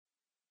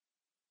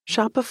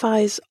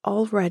Shopify's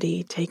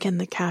already taken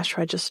the cash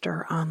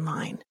register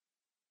online,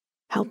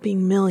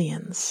 helping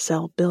millions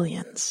sell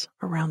billions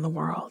around the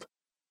world.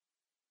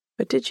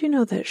 But did you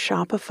know that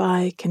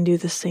Shopify can do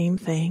the same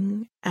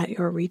thing at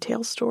your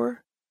retail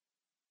store?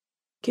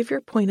 Give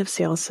your point of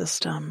sale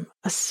system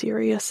a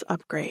serious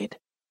upgrade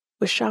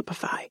with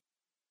Shopify.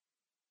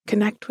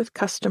 Connect with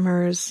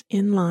customers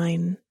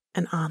in-line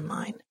and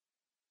online.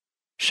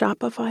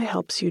 Shopify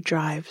helps you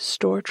drive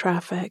store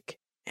traffic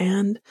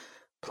and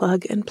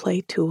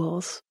plug-and-play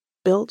tools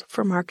built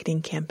for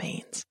marketing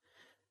campaigns,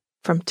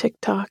 from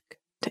TikTok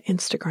to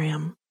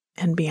Instagram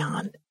and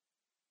beyond.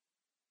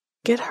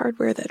 Get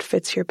hardware that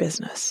fits your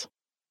business.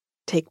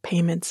 Take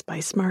payments by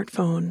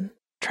smartphone,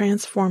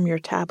 transform your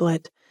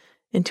tablet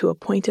into a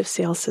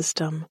point-of-sale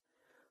system,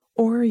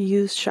 or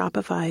use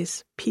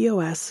Shopify's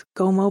POS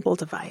Go Mobile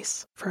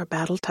device for a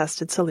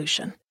battle-tested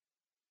solution.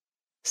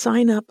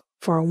 Sign up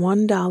for a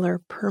 $1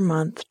 per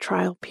month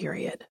trial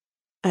period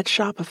at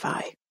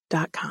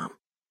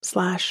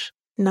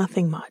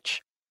shopify.com/nothingmuch,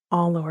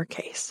 all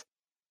lowercase.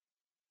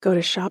 Go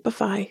to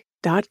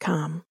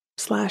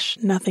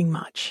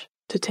shopify.com/nothingmuch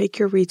to take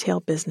your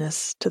retail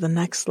business to the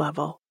next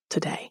level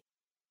today.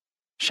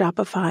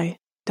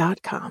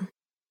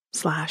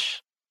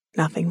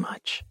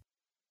 Shopify.com/nothingmuch.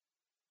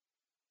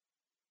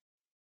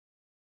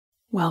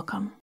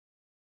 Welcome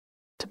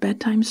to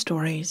Bedtime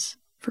Stories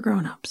for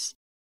Grown-ups,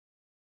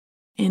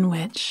 in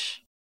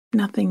which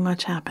nothing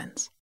much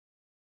happens.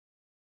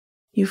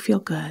 You feel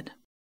good,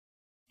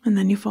 and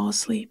then you fall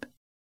asleep.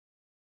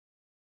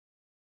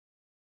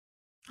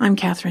 I'm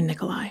Catherine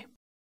Nicolai.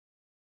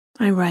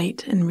 I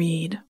write and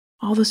read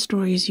all the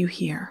stories you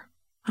hear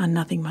on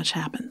Nothing Much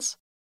Happens,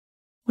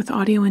 with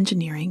audio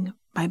engineering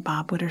by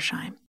Bob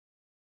Wittersheim.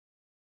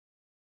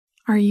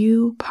 Are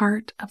you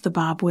part of the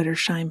Bob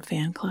Wittersheim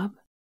fan club?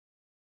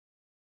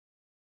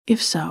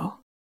 If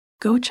so,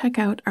 go check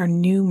out our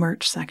new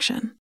merch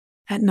section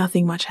at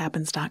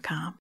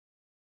nothingmuchhappens.com.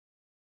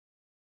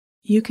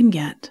 You can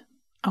get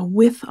a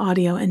With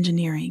Audio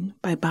Engineering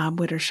by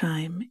Bob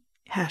Wittersheim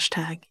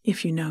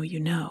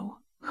 #IfYouKnow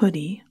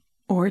hoodie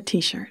or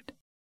t-shirt,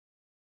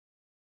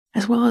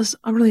 as well as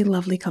a really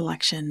lovely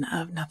collection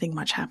of Nothing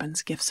Much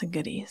Happens gifts and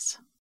goodies.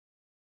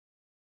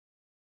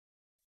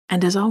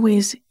 And as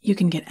always, you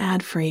can get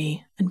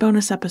ad-free and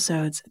bonus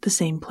episodes at the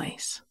same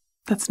place.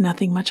 That's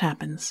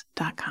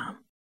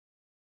nothingmuchhappens.com.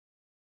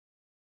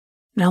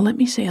 Now let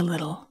me say a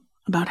little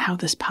about how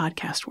this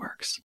podcast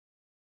works.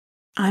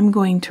 I'm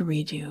going to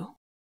read you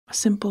a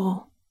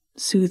simple,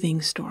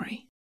 soothing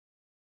story.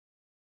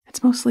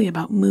 It's mostly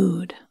about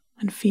mood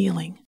and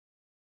feeling,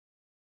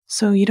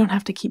 so you don't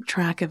have to keep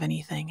track of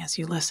anything as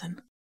you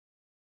listen.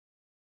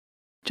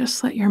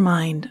 Just let your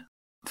mind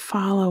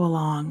follow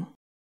along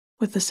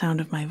with the sound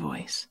of my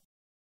voice.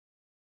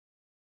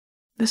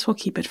 This will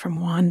keep it from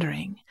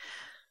wandering,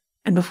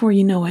 and before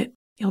you know it,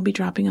 you'll be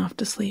dropping off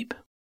to sleep.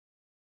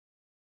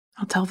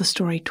 I'll tell the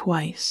story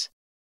twice,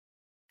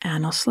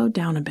 and I'll slow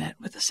down a bit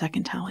with the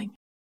second telling.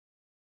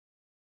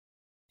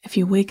 If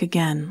you wake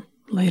again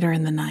later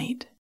in the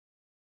night,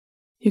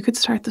 you could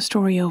start the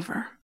story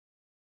over,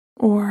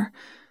 or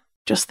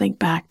just think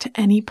back to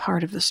any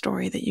part of the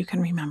story that you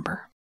can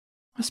remember,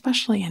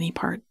 especially any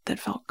part that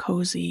felt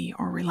cozy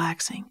or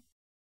relaxing.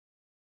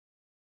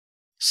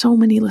 So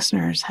many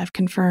listeners have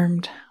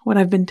confirmed what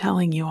I've been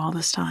telling you all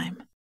this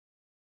time,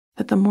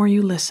 that the more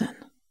you listen,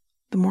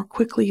 the more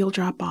quickly you'll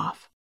drop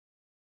off,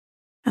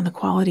 and the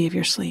quality of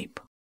your sleep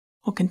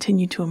will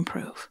continue to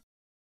improve.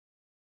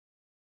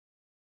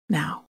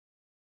 Now,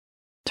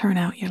 turn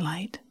out your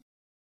light.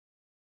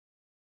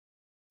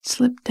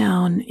 Slip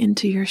down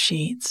into your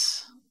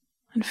sheets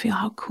and feel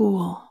how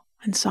cool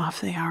and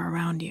soft they are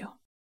around you.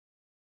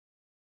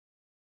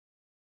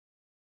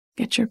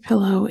 Get your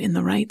pillow in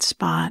the right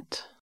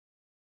spot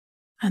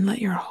and let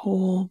your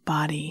whole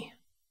body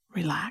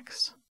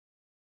relax.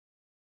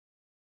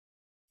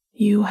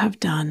 You have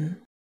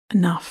done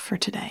enough for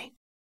today.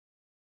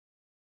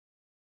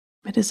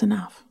 It is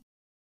enough.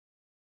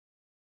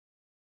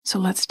 So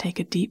let's take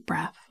a deep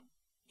breath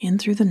in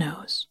through the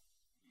nose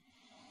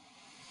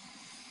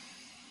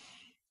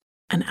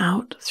and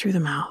out through the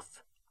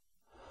mouth.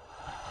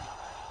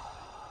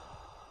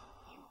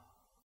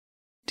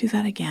 Do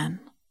that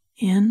again.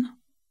 In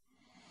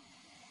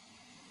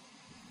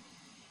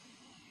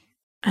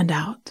and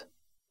out.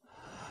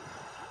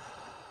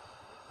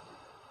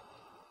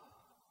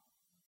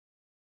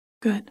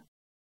 Good.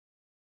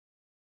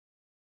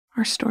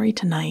 Our story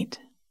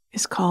tonight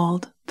is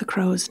called The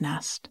Crow's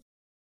Nest,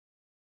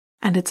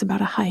 and it's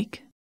about a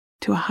hike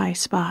to a high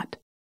spot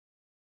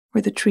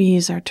where the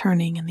trees are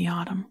turning in the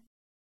autumn.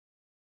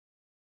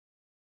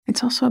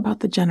 It's also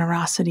about the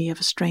generosity of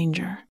a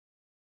stranger,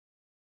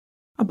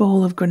 a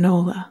bowl of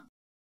granola,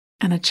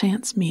 and a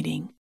chance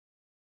meeting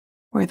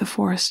where the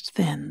forest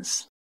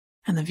thins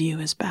and the view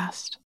is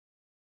best.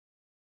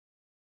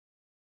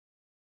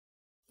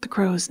 The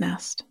Crow's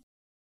Nest.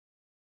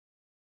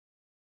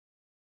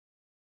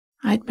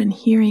 I'd been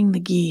hearing the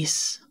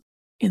geese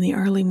in the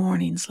early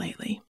mornings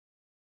lately,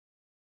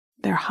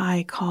 their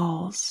high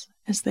calls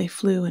as they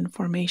flew in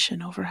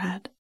formation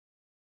overhead.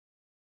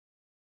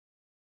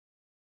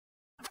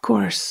 Of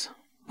course,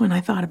 when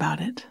I thought about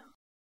it,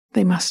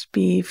 they must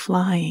be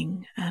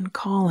flying and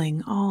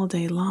calling all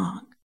day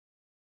long.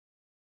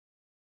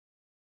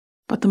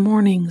 But the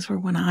mornings were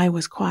when I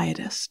was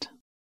quietest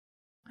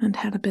and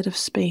had a bit of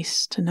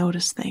space to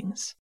notice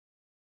things,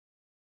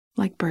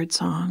 like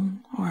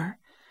birdsong or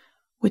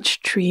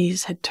which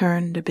trees had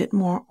turned a bit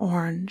more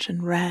orange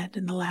and red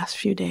in the last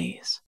few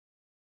days,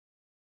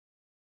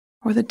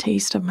 or the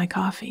taste of my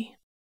coffee.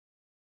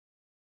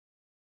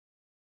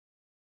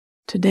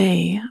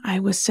 Today, I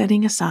was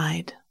setting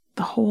aside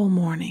the whole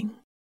morning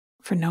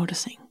for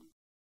noticing.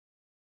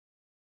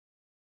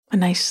 A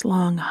nice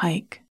long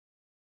hike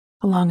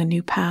along a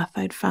new path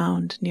I'd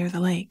found near the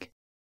lake.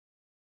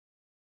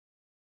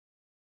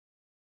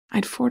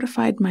 I'd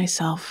fortified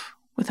myself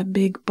with a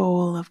big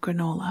bowl of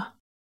granola,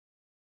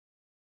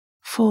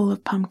 full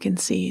of pumpkin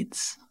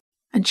seeds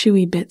and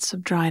chewy bits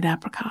of dried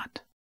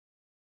apricot,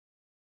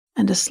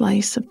 and a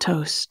slice of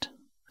toast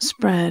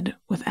spread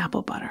with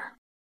apple butter.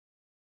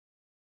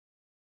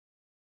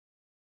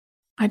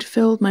 I'd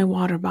filled my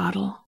water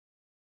bottle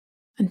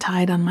and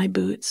tied on my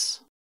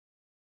boots,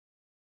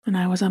 and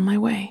I was on my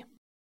way.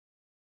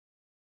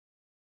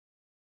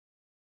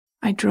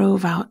 I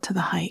drove out to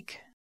the hike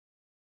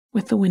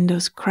with the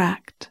windows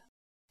cracked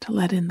to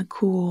let in the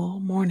cool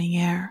morning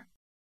air.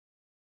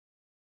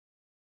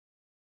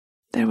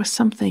 There was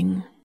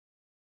something,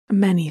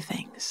 many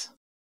things,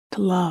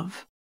 to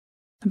love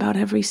about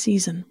every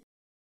season.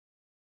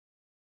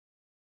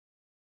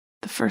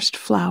 The first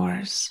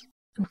flowers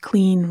and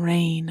clean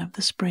rain of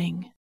the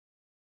spring,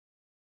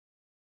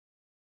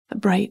 the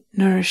bright,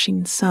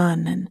 nourishing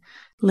sun and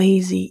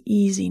lazy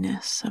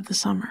easiness of the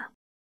summer,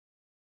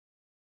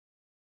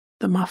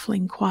 the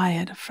muffling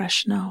quiet of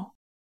fresh snow,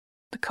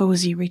 the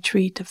cozy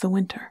retreat of the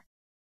winter.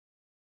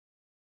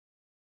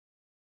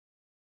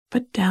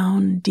 But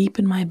down deep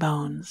in my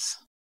bones,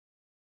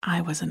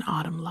 I was an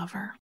autumn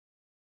lover.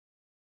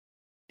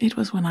 It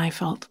was when I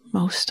felt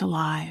most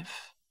alive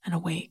and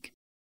awake.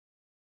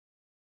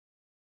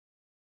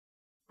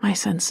 My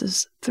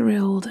senses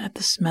thrilled at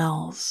the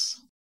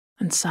smells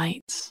and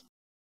sights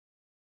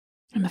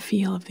and the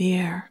feel of the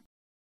air.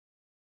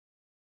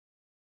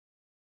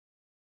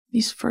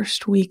 These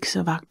first weeks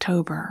of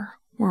October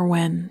were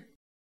when,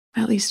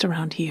 at least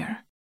around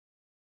here,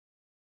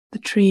 the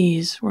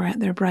trees were at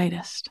their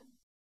brightest.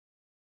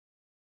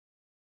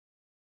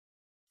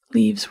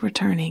 Leaves were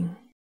turning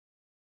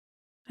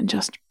and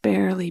just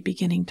barely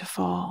beginning to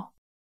fall,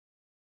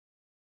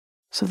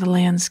 so the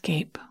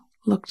landscape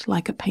looked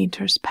like a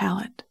painter's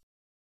palette.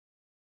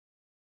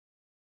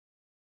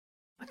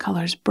 The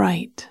colors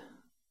bright,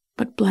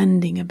 but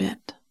blending a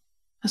bit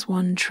as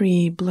one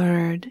tree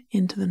blurred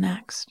into the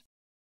next.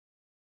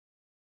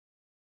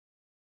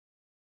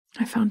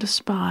 I found a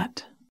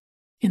spot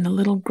in the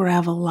little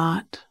gravel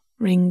lot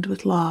ringed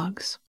with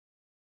logs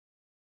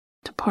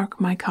to park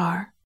my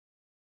car,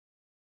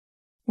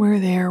 where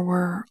there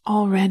were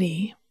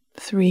already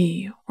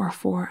 3 or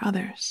 4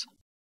 others.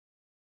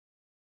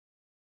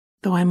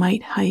 Though I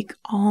might hike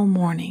all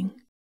morning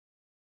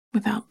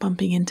without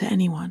bumping into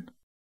anyone.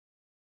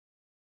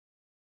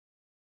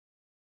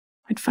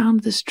 I'd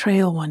found this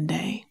trail one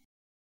day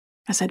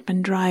as I'd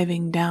been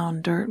driving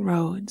down dirt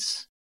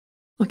roads,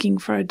 looking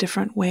for a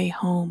different way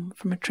home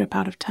from a trip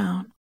out of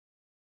town.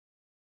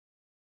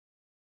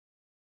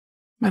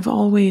 I've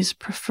always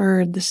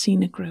preferred the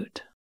scenic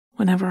route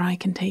whenever I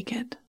can take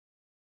it,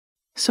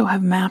 so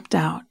have mapped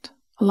out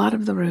a lot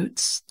of the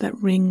routes that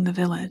ring the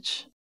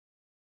village,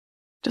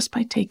 just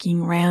by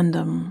taking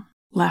random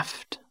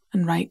left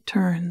and right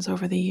turns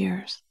over the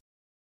years.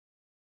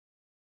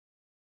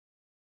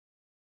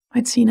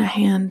 I'd seen a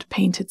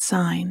hand-painted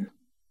sign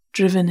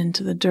driven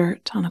into the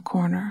dirt on a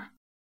corner,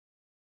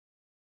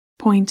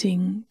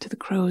 pointing to the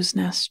Crow's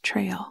Nest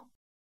Trail.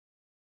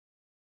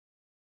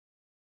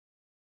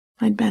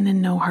 I'd been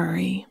in no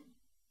hurry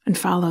and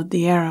followed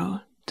the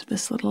arrow to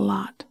this little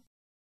lot.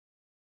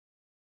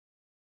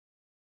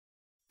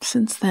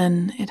 Since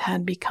then, it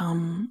had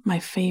become my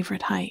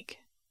favorite hike,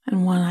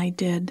 and one I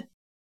did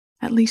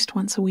at least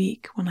once a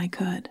week when I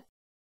could.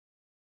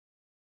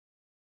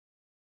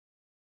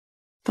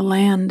 The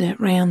land it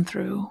ran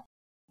through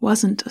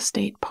wasn't a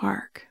state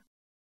park.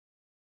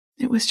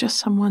 It was just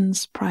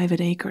someone's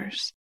private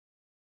acres.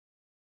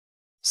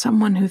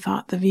 Someone who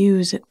thought the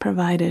views it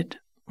provided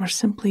were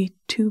simply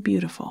too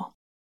beautiful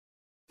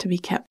to be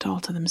kept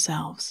all to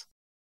themselves.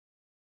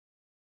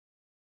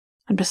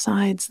 And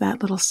besides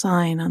that little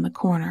sign on the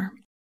corner,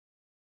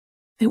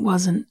 it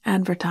wasn't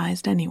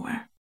advertised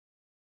anywhere.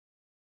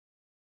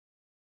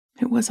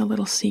 It was a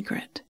little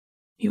secret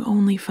you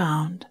only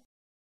found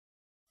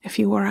if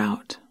you were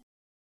out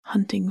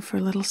hunting for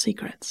little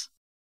secrets.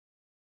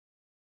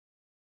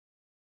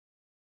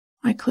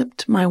 I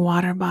clipped my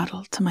water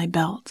bottle to my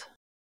belt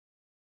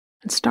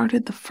and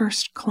started the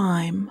first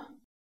climb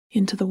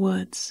into the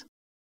woods.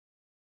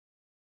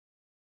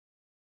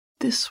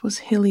 This was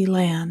hilly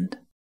land,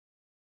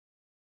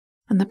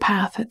 and the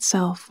path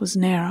itself was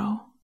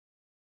narrow.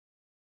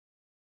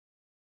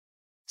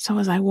 So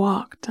as I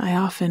walked, I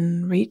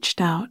often reached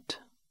out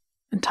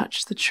and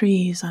touched the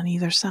trees on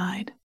either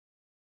side.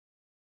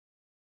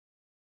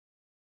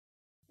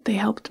 They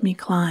helped me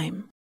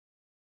climb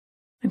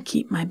and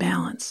keep my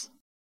balance,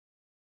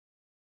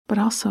 but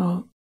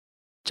also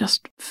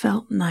just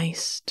felt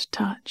nice to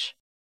touch.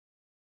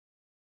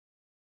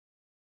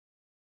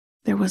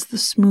 There was the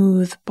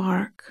smooth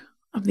bark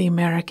of the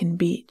American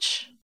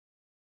beech,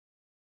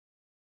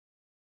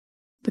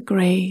 the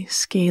gray,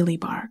 scaly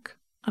bark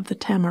of the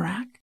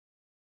tamarack,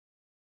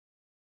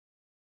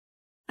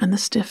 and the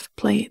stiff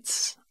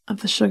plates of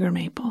the sugar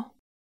maple.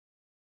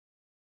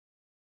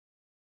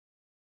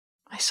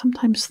 I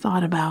sometimes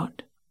thought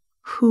about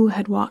who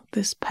had walked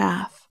this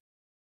path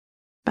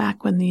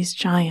back when these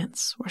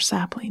giants were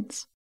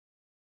saplings.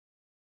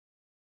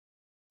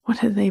 What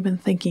had they been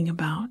thinking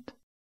about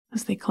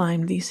as they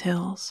climbed these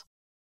hills?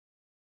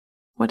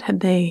 What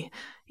had they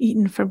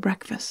eaten for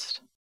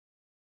breakfast?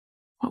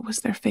 What was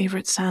their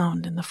favorite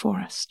sound in the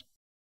forest?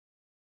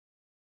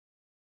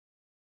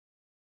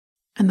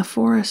 And the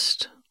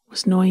forest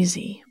was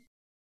noisy.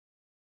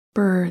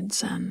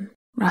 Birds and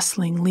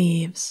rustling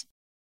leaves,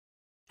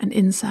 and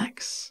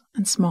insects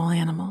and small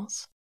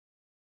animals.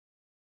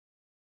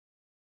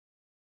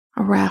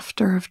 A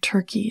rafter of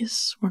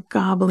turkeys were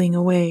gobbling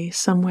away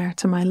somewhere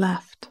to my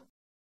left.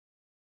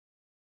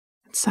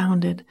 It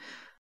sounded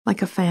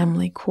like a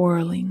family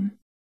quarreling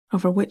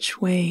over which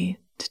way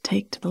to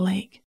take to the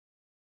lake.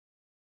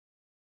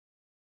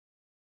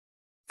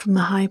 From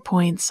the high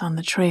points on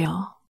the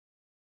trail,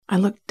 I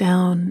looked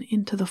down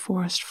into the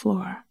forest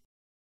floor.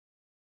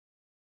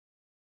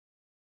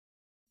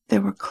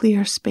 There were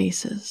clear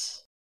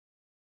spaces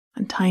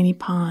and tiny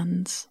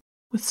ponds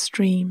with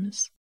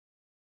streams,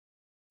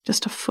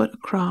 just a foot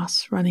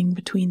across running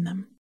between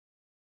them.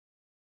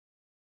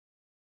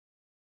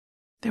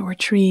 There were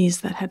trees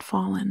that had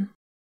fallen,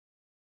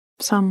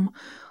 some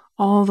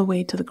all the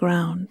way to the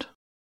ground,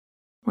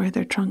 where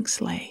their trunks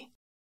lay,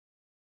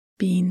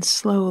 being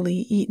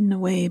slowly eaten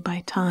away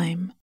by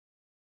time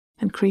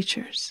and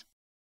creatures,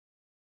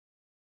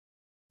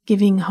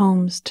 giving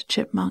homes to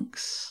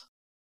chipmunks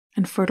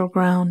and fertile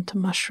ground to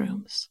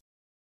mushrooms.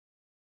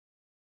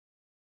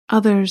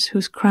 Others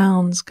whose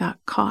crowns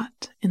got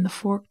caught in the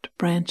forked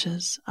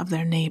branches of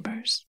their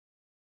neighbors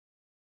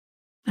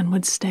and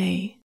would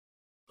stay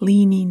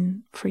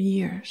leaning for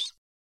years,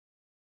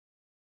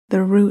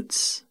 their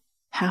roots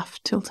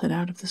half tilted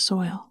out of the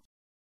soil.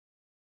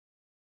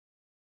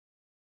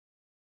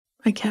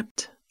 I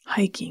kept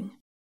hiking,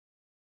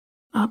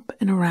 up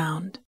and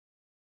around,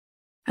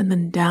 and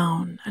then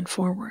down and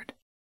forward.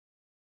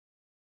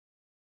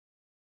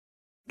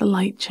 The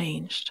light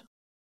changed.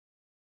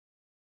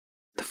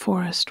 The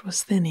forest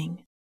was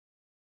thinning,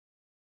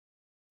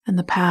 and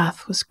the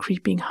path was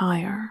creeping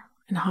higher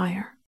and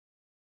higher.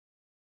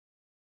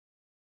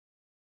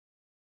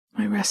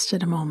 I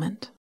rested a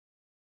moment,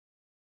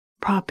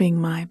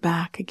 propping my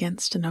back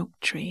against an oak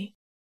tree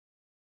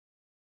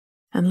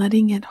and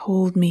letting it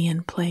hold me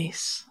in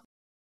place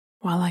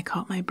while I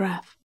caught my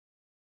breath.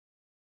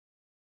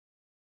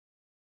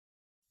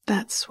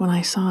 That's when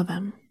I saw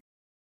them.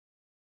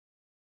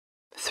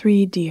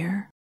 3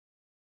 deer,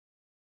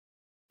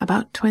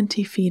 about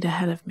 20 feet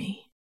ahead of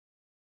me,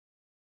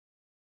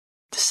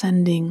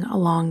 descending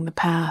along the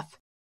path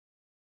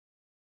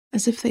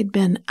as if they'd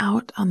been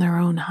out on their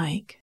own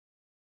hike,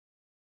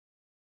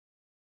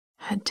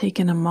 had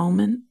taken a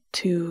moment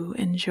to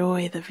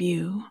enjoy the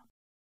view,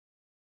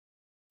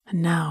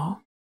 and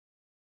now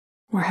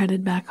were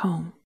headed back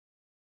home,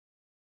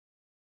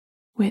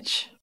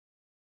 which,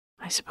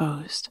 I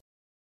supposed,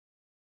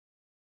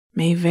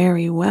 may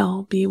very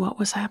well be what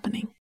was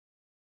happening.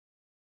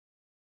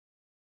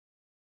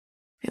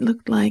 It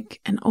looked like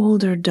an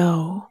older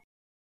doe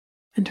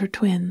and her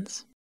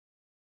twins,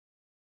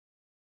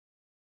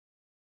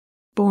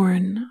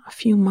 born a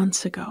few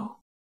months ago,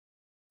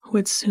 who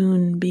would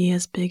soon be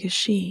as big as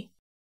she.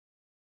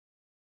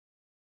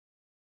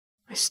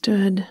 I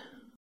stood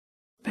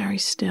very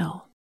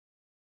still,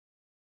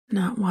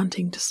 not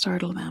wanting to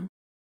startle them.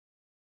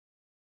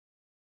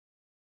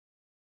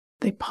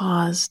 They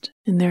paused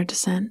in their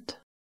descent,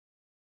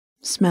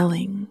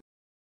 smelling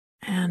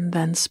and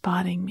then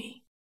spotting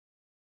me.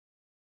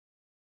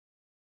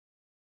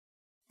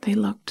 They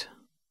looked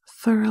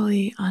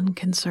thoroughly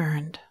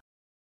unconcerned,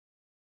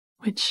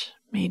 which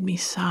made me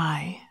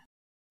sigh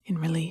in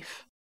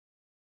relief.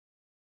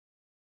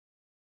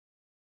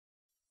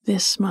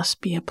 This must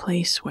be a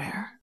place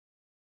where,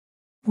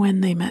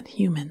 when they met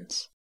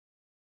humans,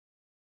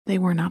 they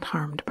were not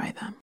harmed by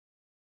them.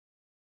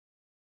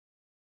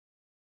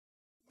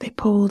 They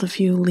pulled a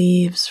few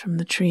leaves from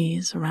the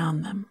trees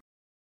around them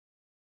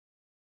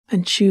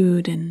and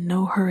chewed in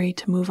no hurry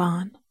to move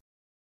on.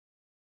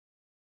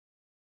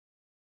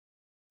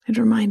 It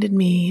reminded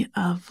me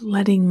of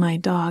letting my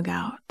dog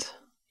out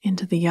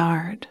into the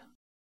yard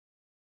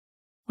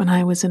when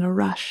I was in a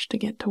rush to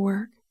get to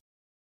work.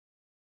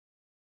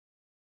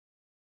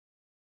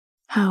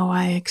 How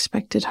I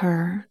expected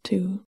her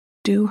to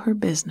do her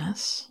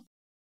business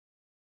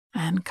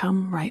and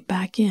come right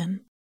back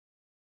in.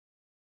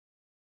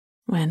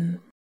 when,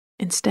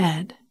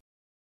 instead,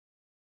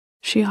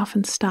 she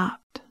often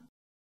stopped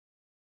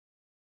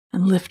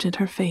and lifted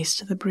her face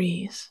to the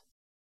breeze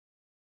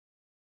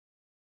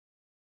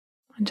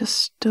and just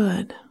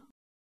stood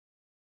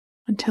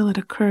until it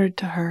occurred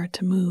to her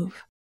to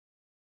move.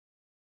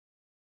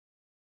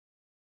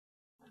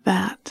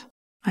 That,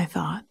 I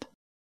thought,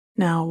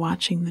 now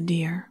watching the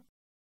deer,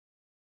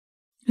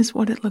 is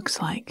what it looks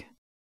like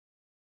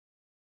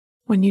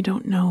when you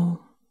don't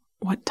know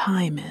what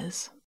time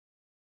is.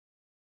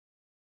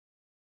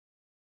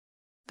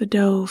 The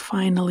doe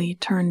finally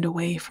turned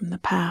away from the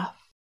path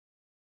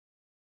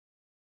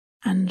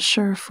and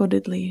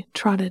sure-footedly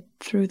trotted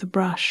through the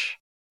brush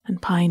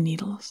and pine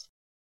needles,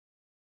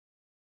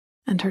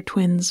 and her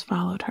twins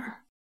followed her.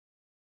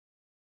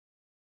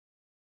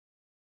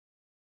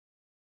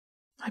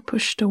 I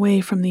pushed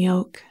away from the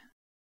oak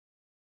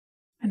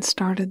and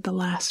started the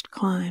last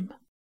climb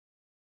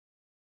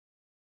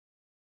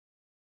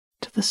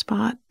to the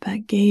spot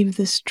that gave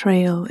this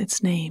trail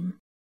its name,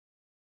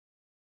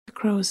 the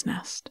Crow's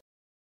Nest.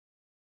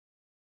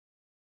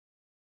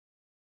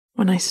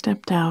 When I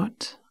stepped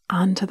out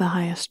onto the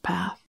highest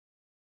path,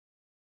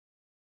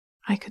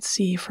 I could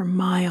see for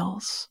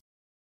miles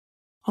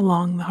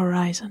along the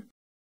horizon.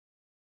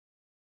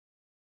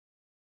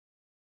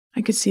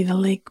 I could see the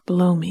lake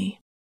below me,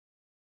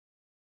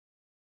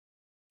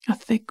 a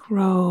thick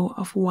row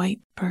of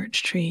white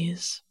birch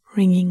trees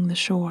ringing the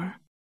shore.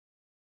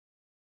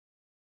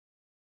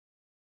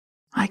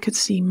 I could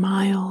see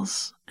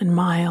miles and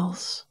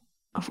miles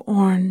of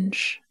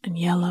orange and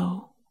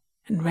yellow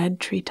and red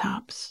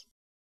treetops,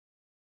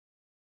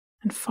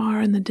 and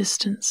far in the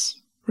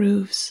distance,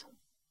 roofs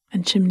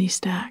and chimney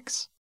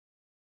stacks,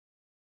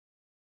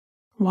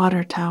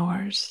 water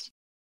towers,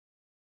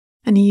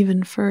 and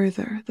even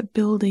further, the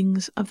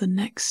buildings of the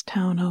next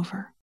town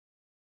over.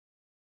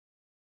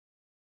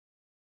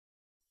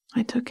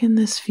 I took in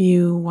this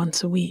view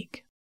once a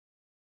week,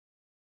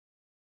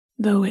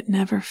 though it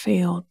never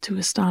failed to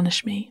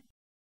astonish me.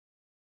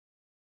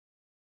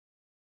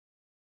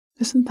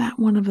 Isn't that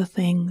one of the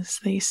things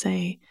they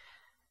say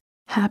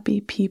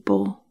happy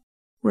people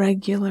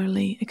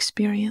regularly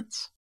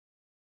experience?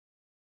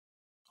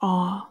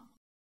 Awe,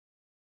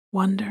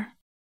 wonder.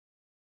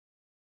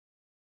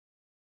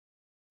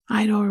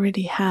 I'd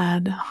already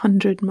had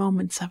 100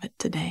 moments of it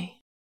today,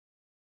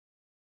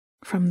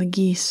 from the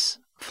geese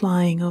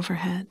flying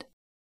overhead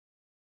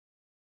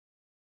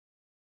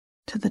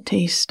to the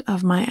taste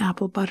of my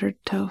apple-buttered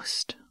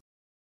toast,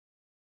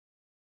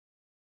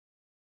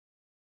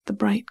 the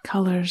bright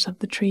colors of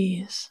the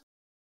trees,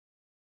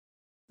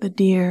 the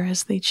deer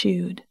as they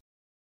chewed,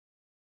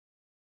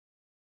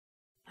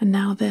 and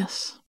now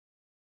this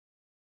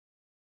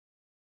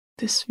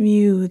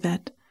view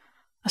that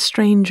a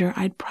stranger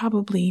I'd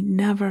probably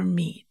never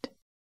meet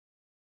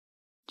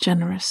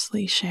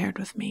generously shared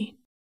with me.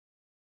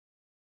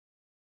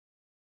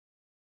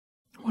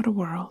 What a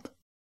world.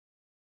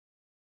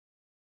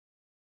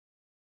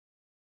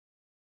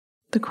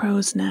 The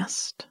Crow's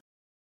Nest.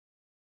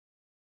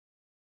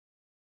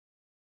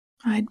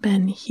 I'd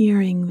been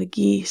hearing the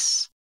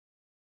geese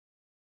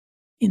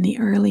in the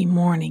early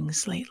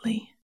mornings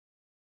lately.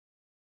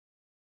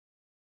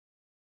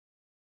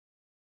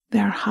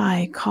 Their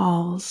high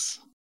calls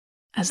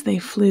as they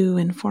flew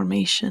in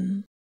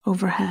formation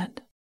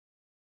overhead.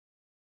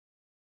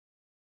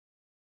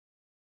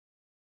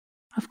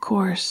 Of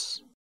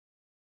course,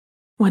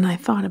 when I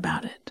thought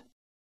about it,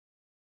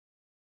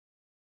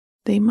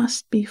 they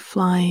must be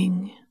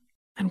flying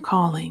and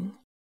calling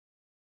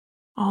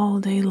all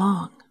day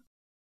long.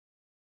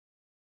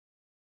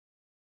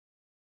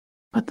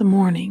 But the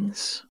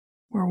mornings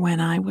were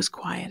when I was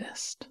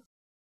quietest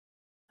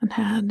and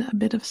had a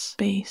bit of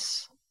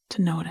space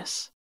to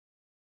notice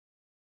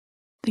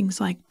things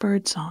like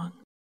birdsong,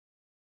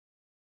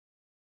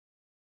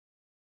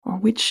 or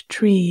which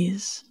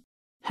trees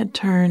had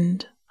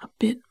turned a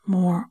bit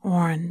more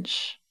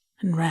orange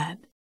and red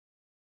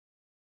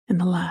in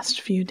the last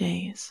few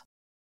days,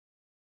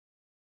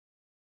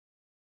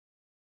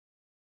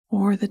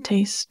 or the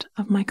taste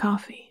of my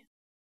coffee.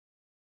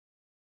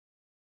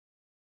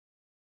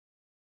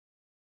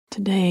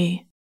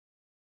 Today,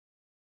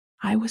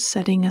 I was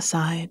setting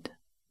aside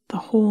the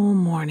whole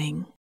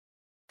morning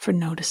for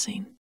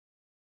noticing,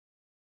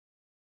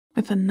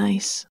 with a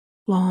nice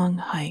long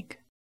hike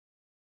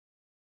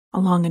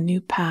along a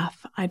new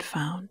path I'd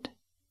found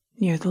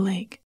near the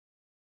lake.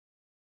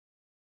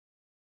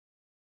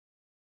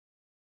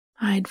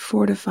 I'd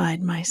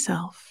fortified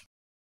myself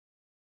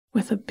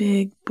with a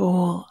big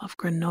bowl of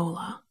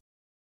granola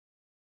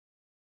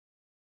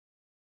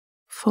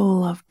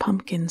full of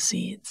pumpkin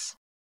seeds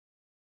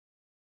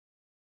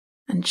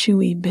and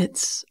chewy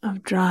bits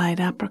of dried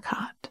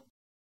apricot,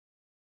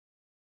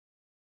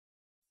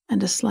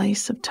 and a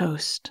slice of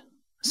toast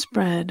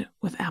spread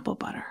with apple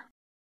butter.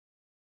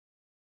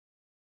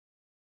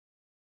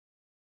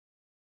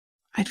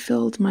 I'd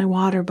filled my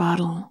water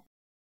bottle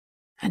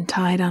and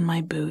tied on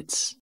my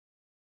boots,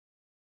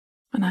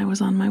 and I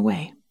was on my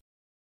way.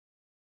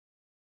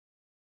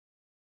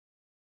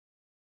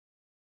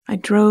 I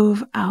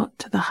drove out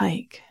to the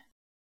hike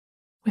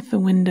with the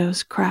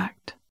windows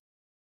cracked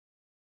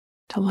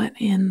to let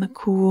in the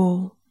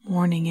cool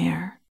morning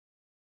air.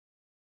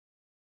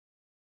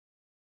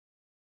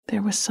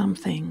 There was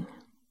something,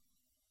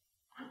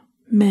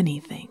 many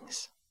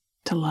things,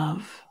 to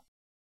love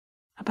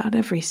about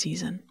every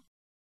season.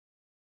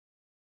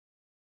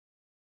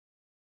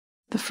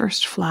 The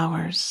first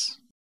flowers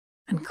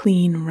and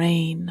clean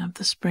rain of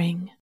the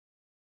spring,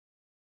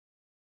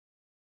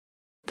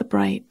 the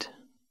bright,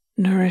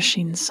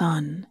 nourishing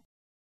sun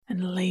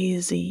and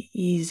lazy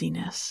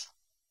easiness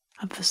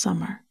of the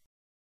summer,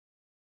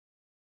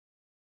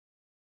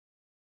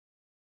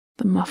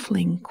 the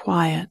muffling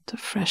quiet of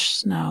fresh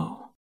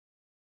snow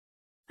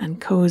and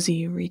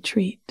cozy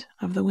retreat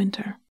of the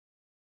winter.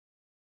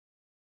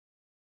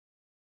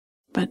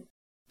 But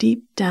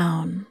deep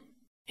down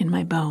in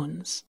my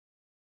bones,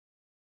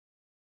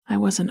 I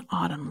was an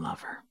autumn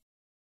lover.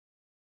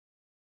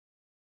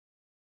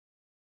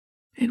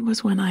 It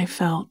was when I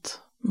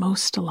felt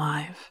most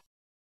alive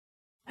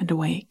and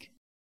awake.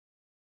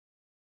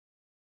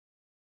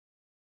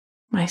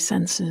 My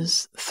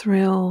senses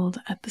thrilled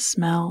at the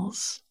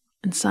smells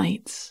and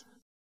sights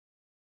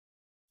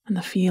and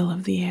the feel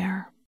of the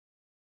air.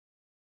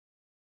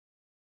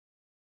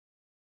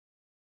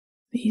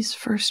 These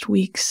first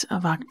weeks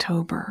of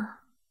October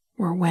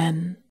were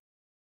when,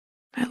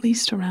 at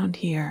least around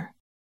here,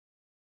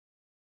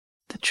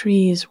 the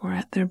trees were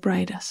at their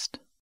brightest.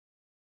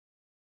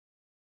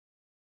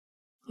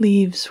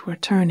 Leaves were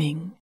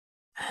turning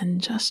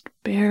and just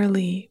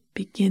barely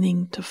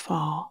beginning to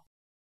fall.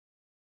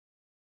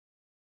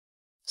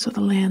 So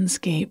the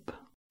landscape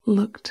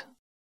looked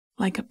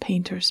like a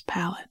painter's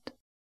palette.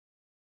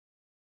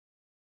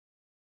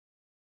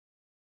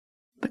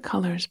 The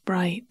colors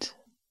bright,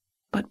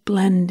 but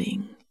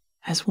blending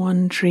as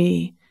one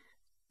tree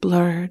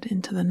blurred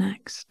into the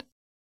next.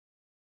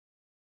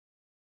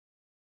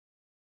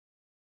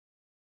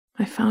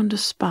 I found a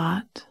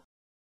spot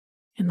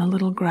in the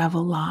little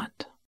gravel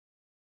lot,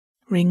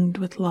 ringed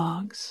with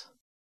logs,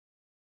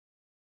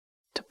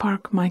 to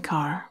park my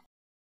car,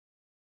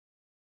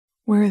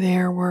 where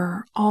there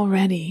were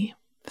already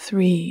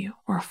 3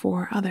 or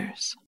 4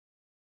 others.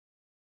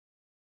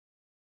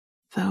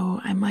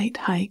 Though I might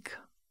hike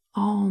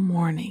all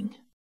morning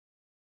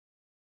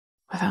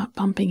without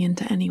bumping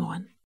into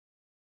anyone.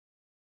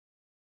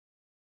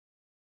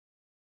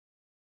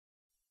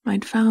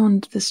 I'd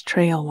found this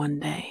trail one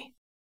day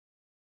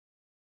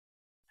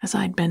as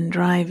I'd been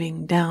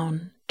driving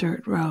down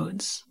dirt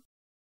roads,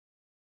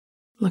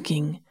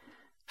 looking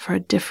for a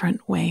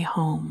different way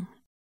home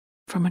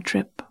from a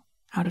trip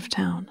out of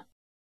town.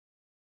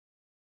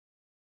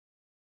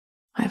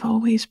 I've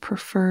always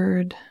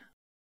preferred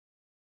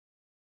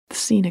the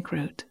scenic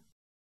route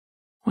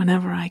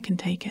whenever I can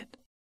take it,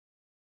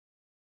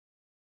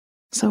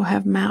 so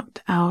have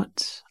mapped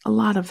out a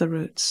lot of the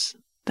routes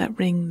that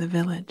ring the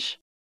village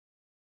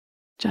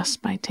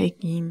just by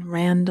taking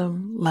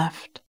random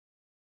left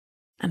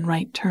and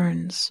right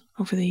turns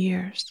over the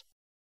years.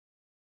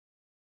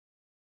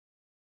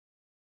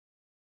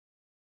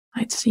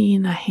 I'd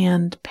seen a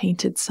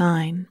hand-painted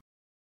sign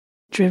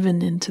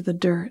driven into the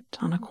dirt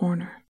on a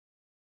corner,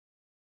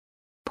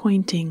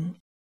 pointing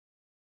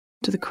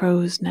to the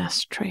Crow's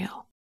Nest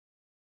Trail.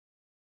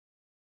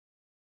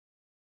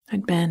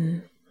 I'd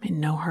been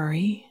in no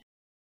hurry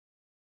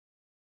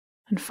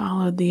and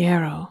followed the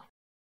arrow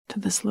to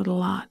this little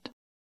lot.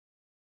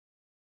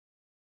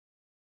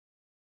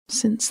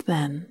 Since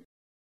then,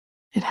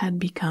 it had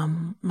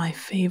become my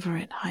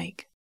favorite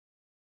hike,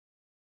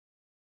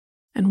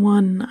 and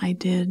one I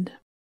did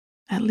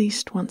at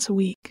least once a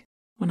week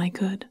when I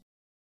could.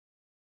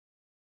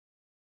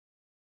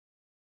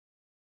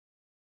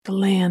 The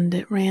land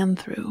it ran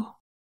through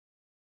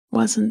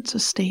wasn't a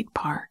state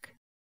park.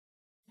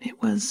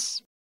 It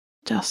was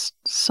just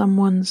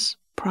someone's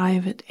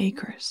private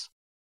acres.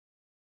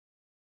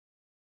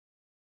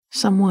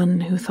 Someone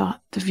who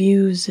thought the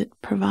views it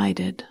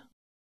provided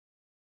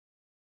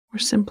were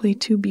simply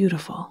too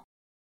beautiful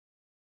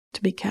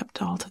to be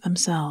kept all to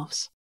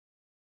themselves.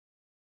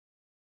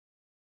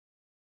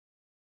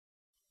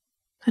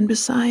 And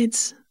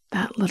besides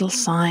that little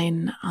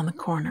sign on the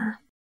corner,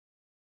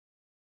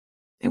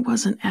 it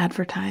wasn't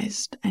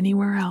advertised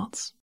anywhere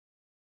else.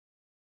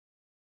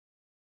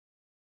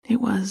 It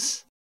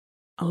was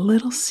a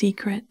little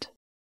secret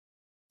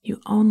you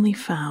only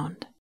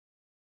found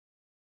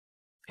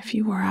if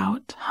you were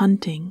out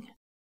hunting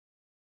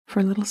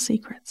for little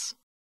secrets.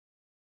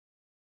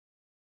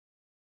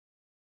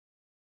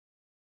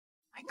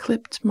 I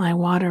clipped my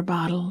water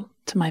bottle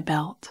to my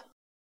belt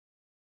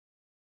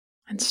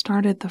and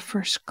started the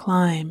first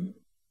climb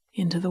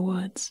into the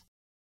woods.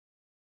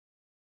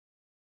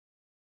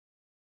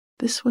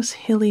 This was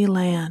hilly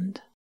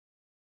land,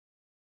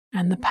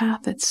 and the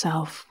path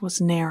itself was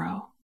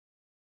narrow.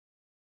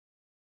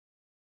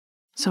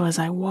 So as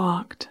I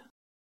walked,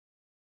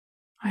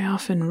 I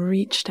often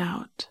reached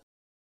out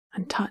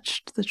and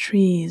touched the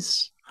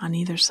trees on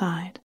either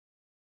side.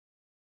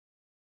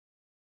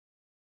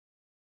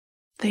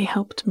 They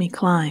helped me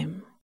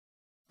climb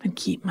and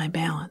keep my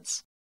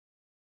balance,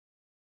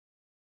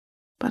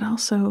 but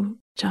also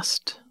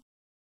just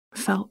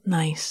felt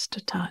nice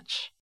to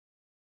touch.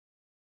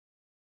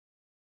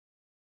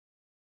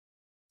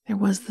 There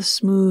was the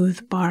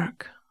smooth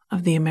bark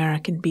of the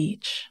American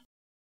beech,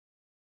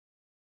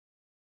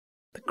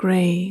 the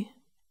gray,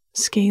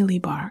 scaly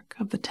bark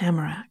of the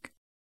tamarack,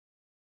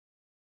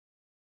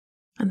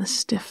 and the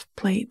stiff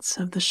plates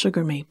of the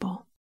sugar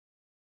maple.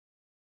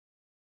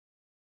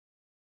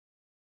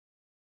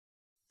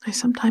 I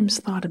sometimes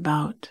thought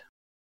about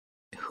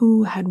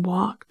who had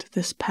walked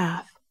this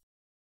path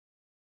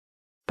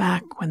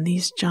back when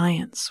these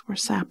giants were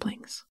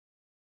saplings.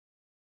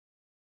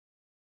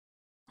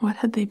 What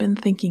had they been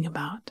thinking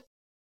about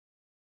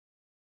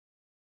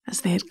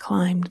as they had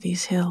climbed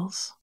these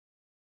hills?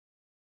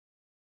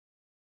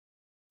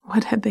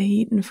 What had they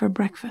eaten for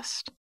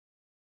breakfast?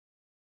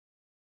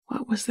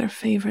 What was their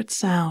favorite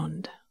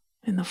sound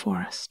in the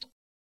forest?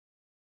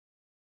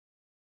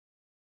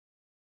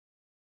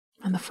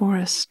 And the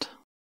forest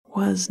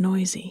was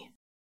noisy.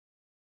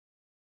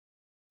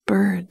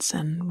 Birds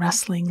and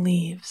rustling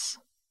leaves,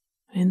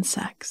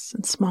 insects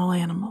and small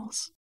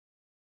animals.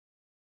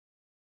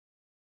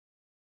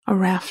 A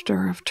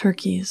rafter of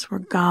turkeys were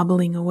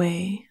gobbling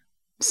away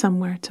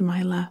somewhere to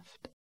my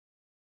left.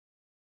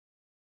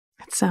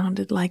 It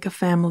sounded like a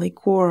family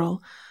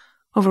quarrel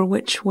over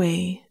which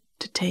way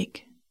to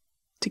take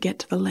to get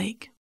to the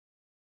lake.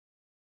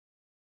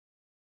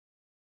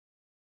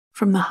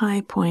 From the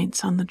high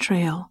points on the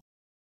trail,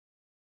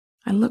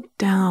 I looked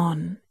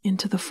down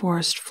into the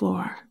forest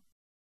floor.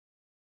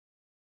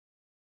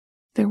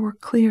 There were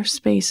clear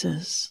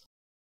spaces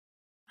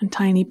and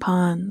tiny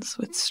ponds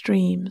with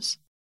streams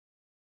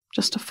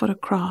just a foot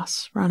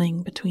across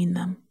running between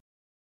them.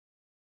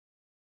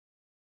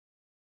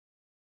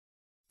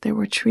 There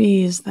were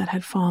trees that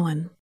had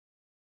fallen,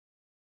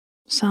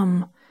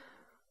 some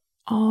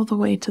all the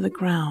way to the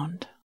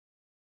ground,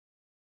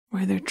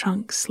 where their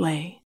trunks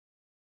lay,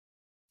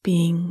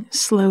 being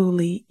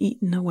slowly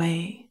eaten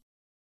away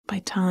by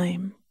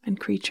time and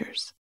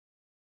creatures,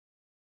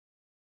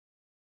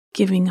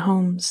 giving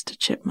homes to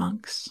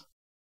chipmunks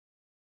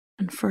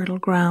and fertile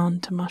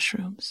ground to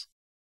mushrooms.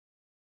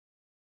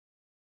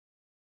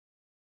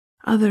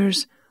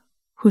 Others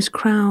whose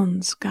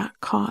crowns got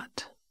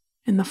caught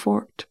in the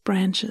forked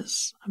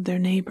branches of their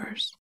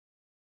neighbors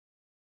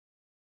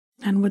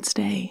and would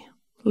stay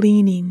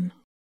leaning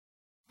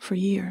for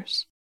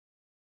years,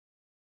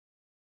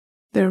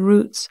 their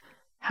roots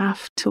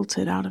half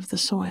tilted out of the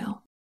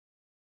soil.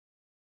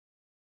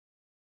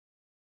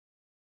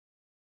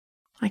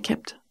 I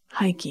kept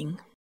hiking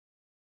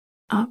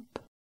up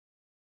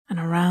and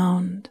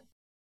around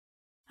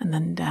and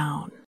then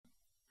down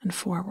and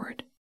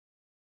forward.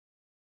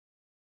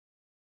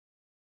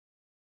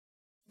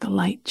 The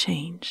light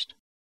changed.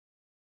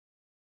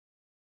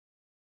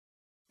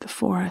 The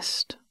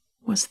forest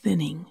was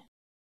thinning,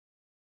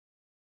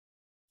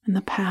 and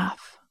the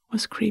path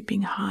was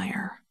creeping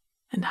higher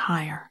and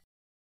higher.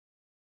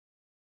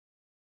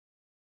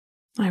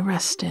 I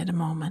rested a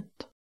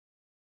moment,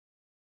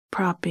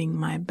 propping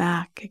my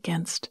back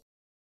against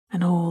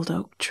an old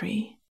oak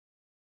tree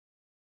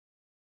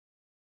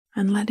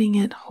and letting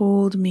it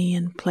hold me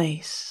in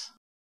place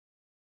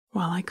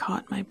while I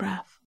caught my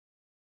breath.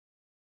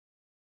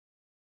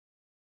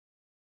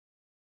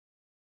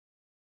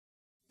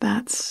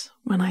 That's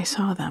when I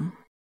saw them.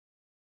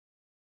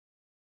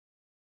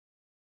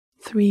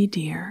 3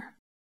 deer,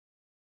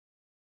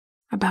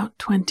 about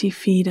 20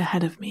 feet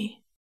ahead of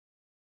me,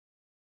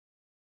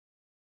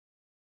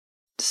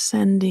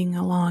 descending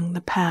along the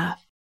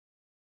path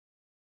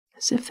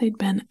as if they'd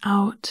been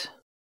out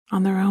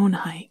on their own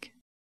hike,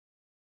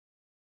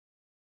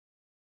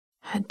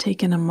 had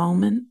taken a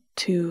moment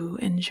to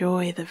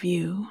enjoy the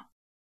view,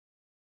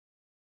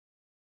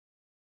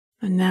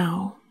 and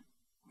now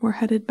were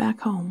headed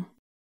back home,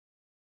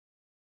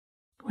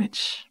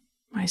 which,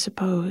 I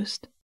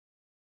supposed,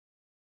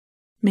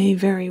 may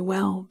very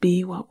well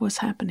be what was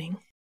happening.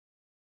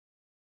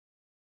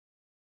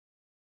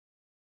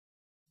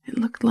 It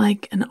looked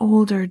like an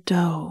older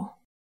doe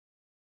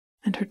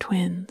and her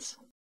twins,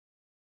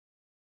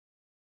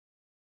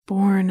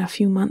 born a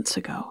few months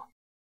ago,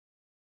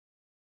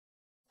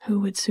 who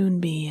would soon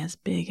be as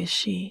big as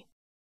she.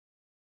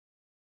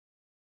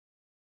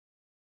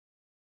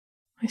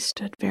 I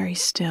stood very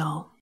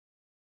still,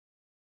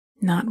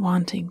 not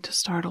wanting to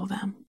startle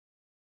them.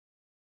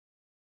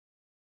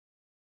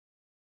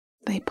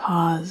 They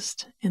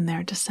paused in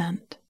their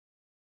descent,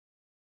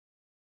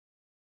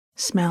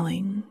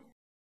 smelling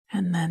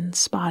and then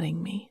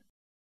spotting me.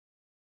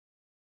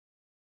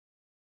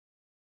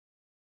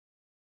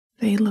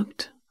 They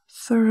looked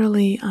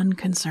thoroughly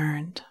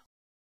unconcerned,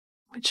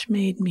 which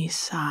made me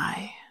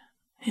sigh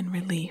in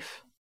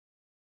relief.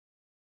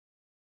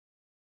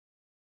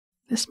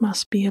 This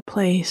must be a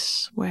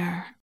place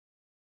where,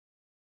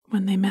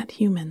 when they met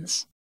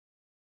humans,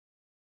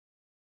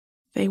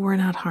 they were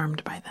not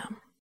harmed by them.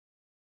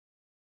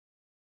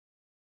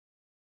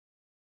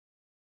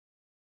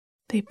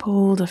 They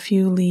pulled a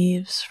few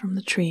leaves from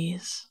the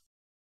trees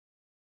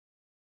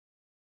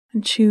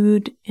and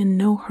chewed in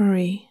no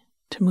hurry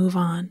to move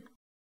on.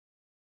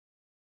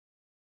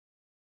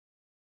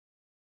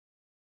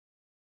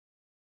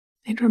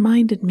 It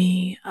reminded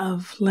me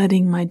of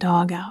letting my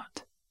dog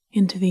out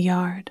into the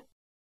yard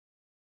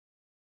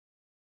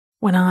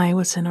when I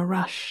was in a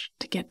rush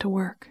to get to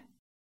work.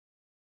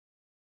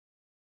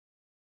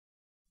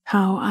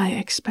 How I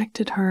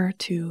expected her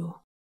to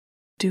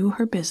do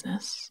her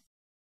business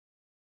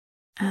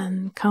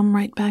and come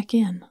right back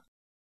in,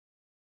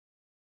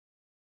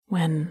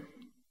 when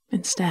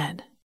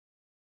instead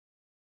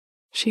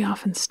she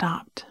often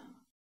stopped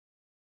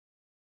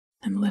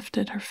and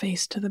lifted her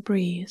face to the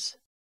breeze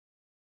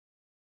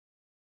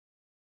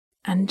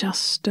and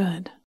just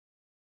stood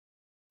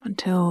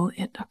until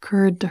it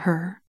occurred to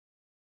her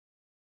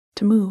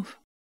to move.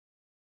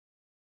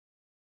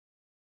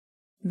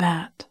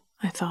 That,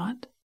 I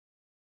thought,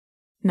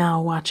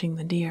 now watching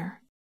the deer,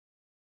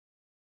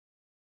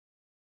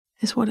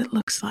 is what it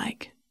looks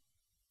like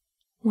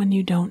when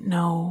you don't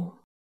know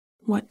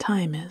what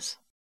time is.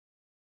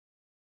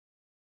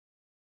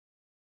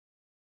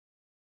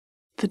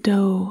 The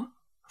doe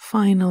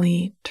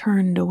finally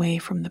turned away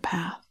from the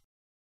path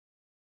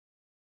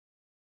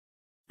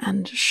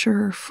and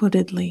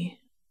sure-footedly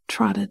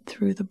trotted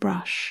through the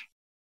brush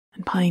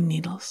and pine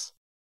needles,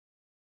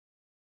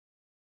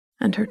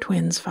 and her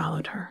twins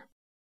followed her.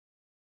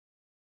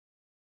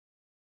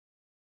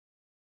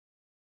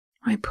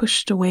 I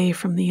pushed away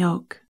from the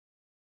oak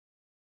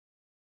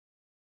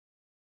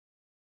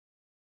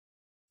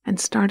and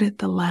started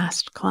the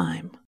last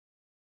climb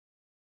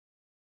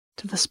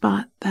to the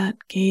spot that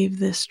gave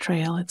this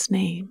trail its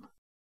name,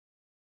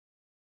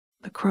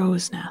 the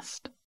crow's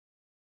nest.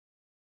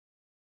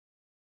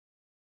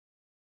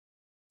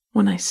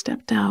 When I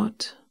stepped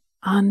out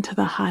onto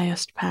the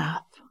highest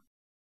path,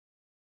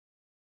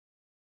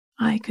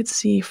 I could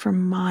see for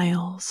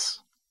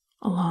miles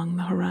along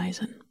the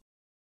horizon.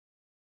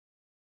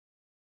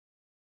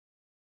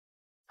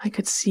 I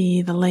could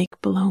see the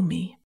lake below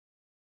me,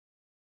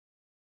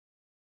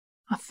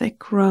 a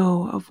thick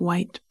row of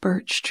white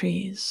birch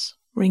trees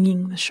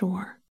ringing the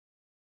shore.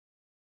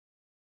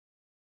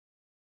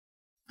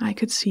 I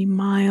could see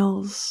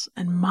miles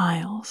and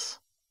miles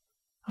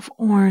of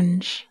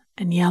orange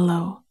and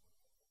yellow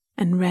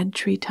and red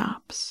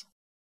treetops,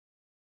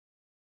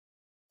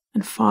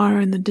 and far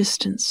in the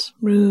distance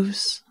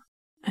roofs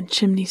and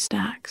chimney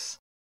stacks,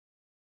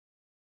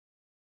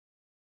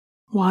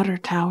 water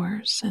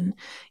towers, and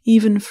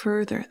even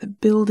further the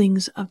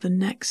buildings of the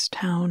next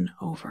town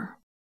over.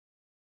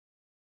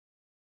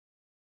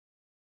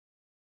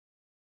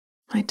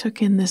 I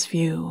took in this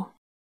view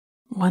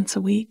once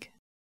a week,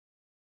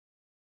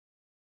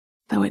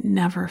 though it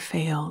never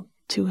failed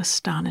to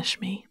astonish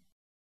me.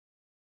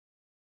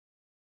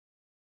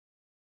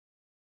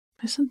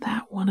 Isn't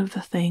that one of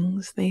the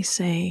things they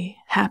say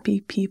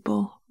happy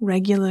people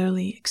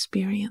regularly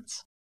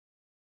experience?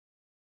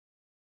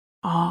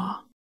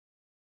 Awe,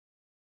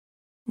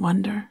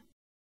 wonder.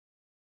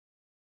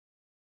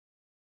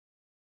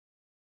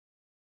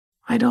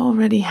 I'd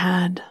already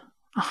had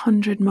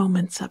 100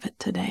 moments of it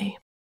today,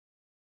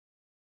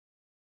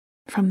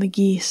 from the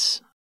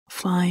geese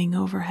flying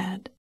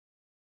overhead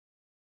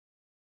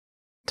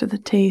to the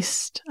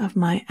taste of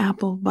my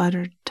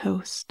apple-buttered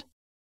toast,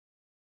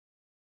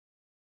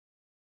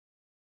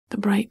 the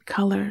bright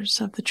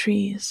colors of the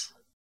trees,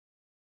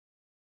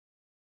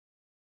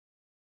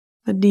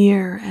 the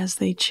deer as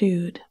they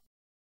chewed,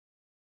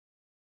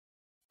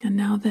 and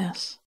now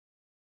this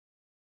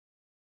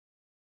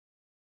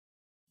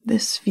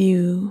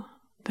view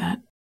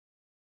that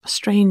a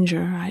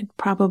stranger I'd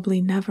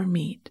probably never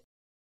meet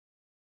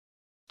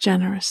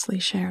generously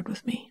shared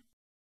with me.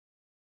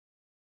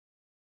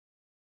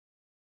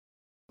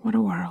 What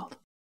a world.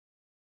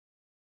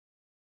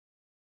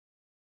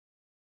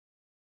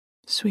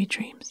 Sweet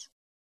dreams.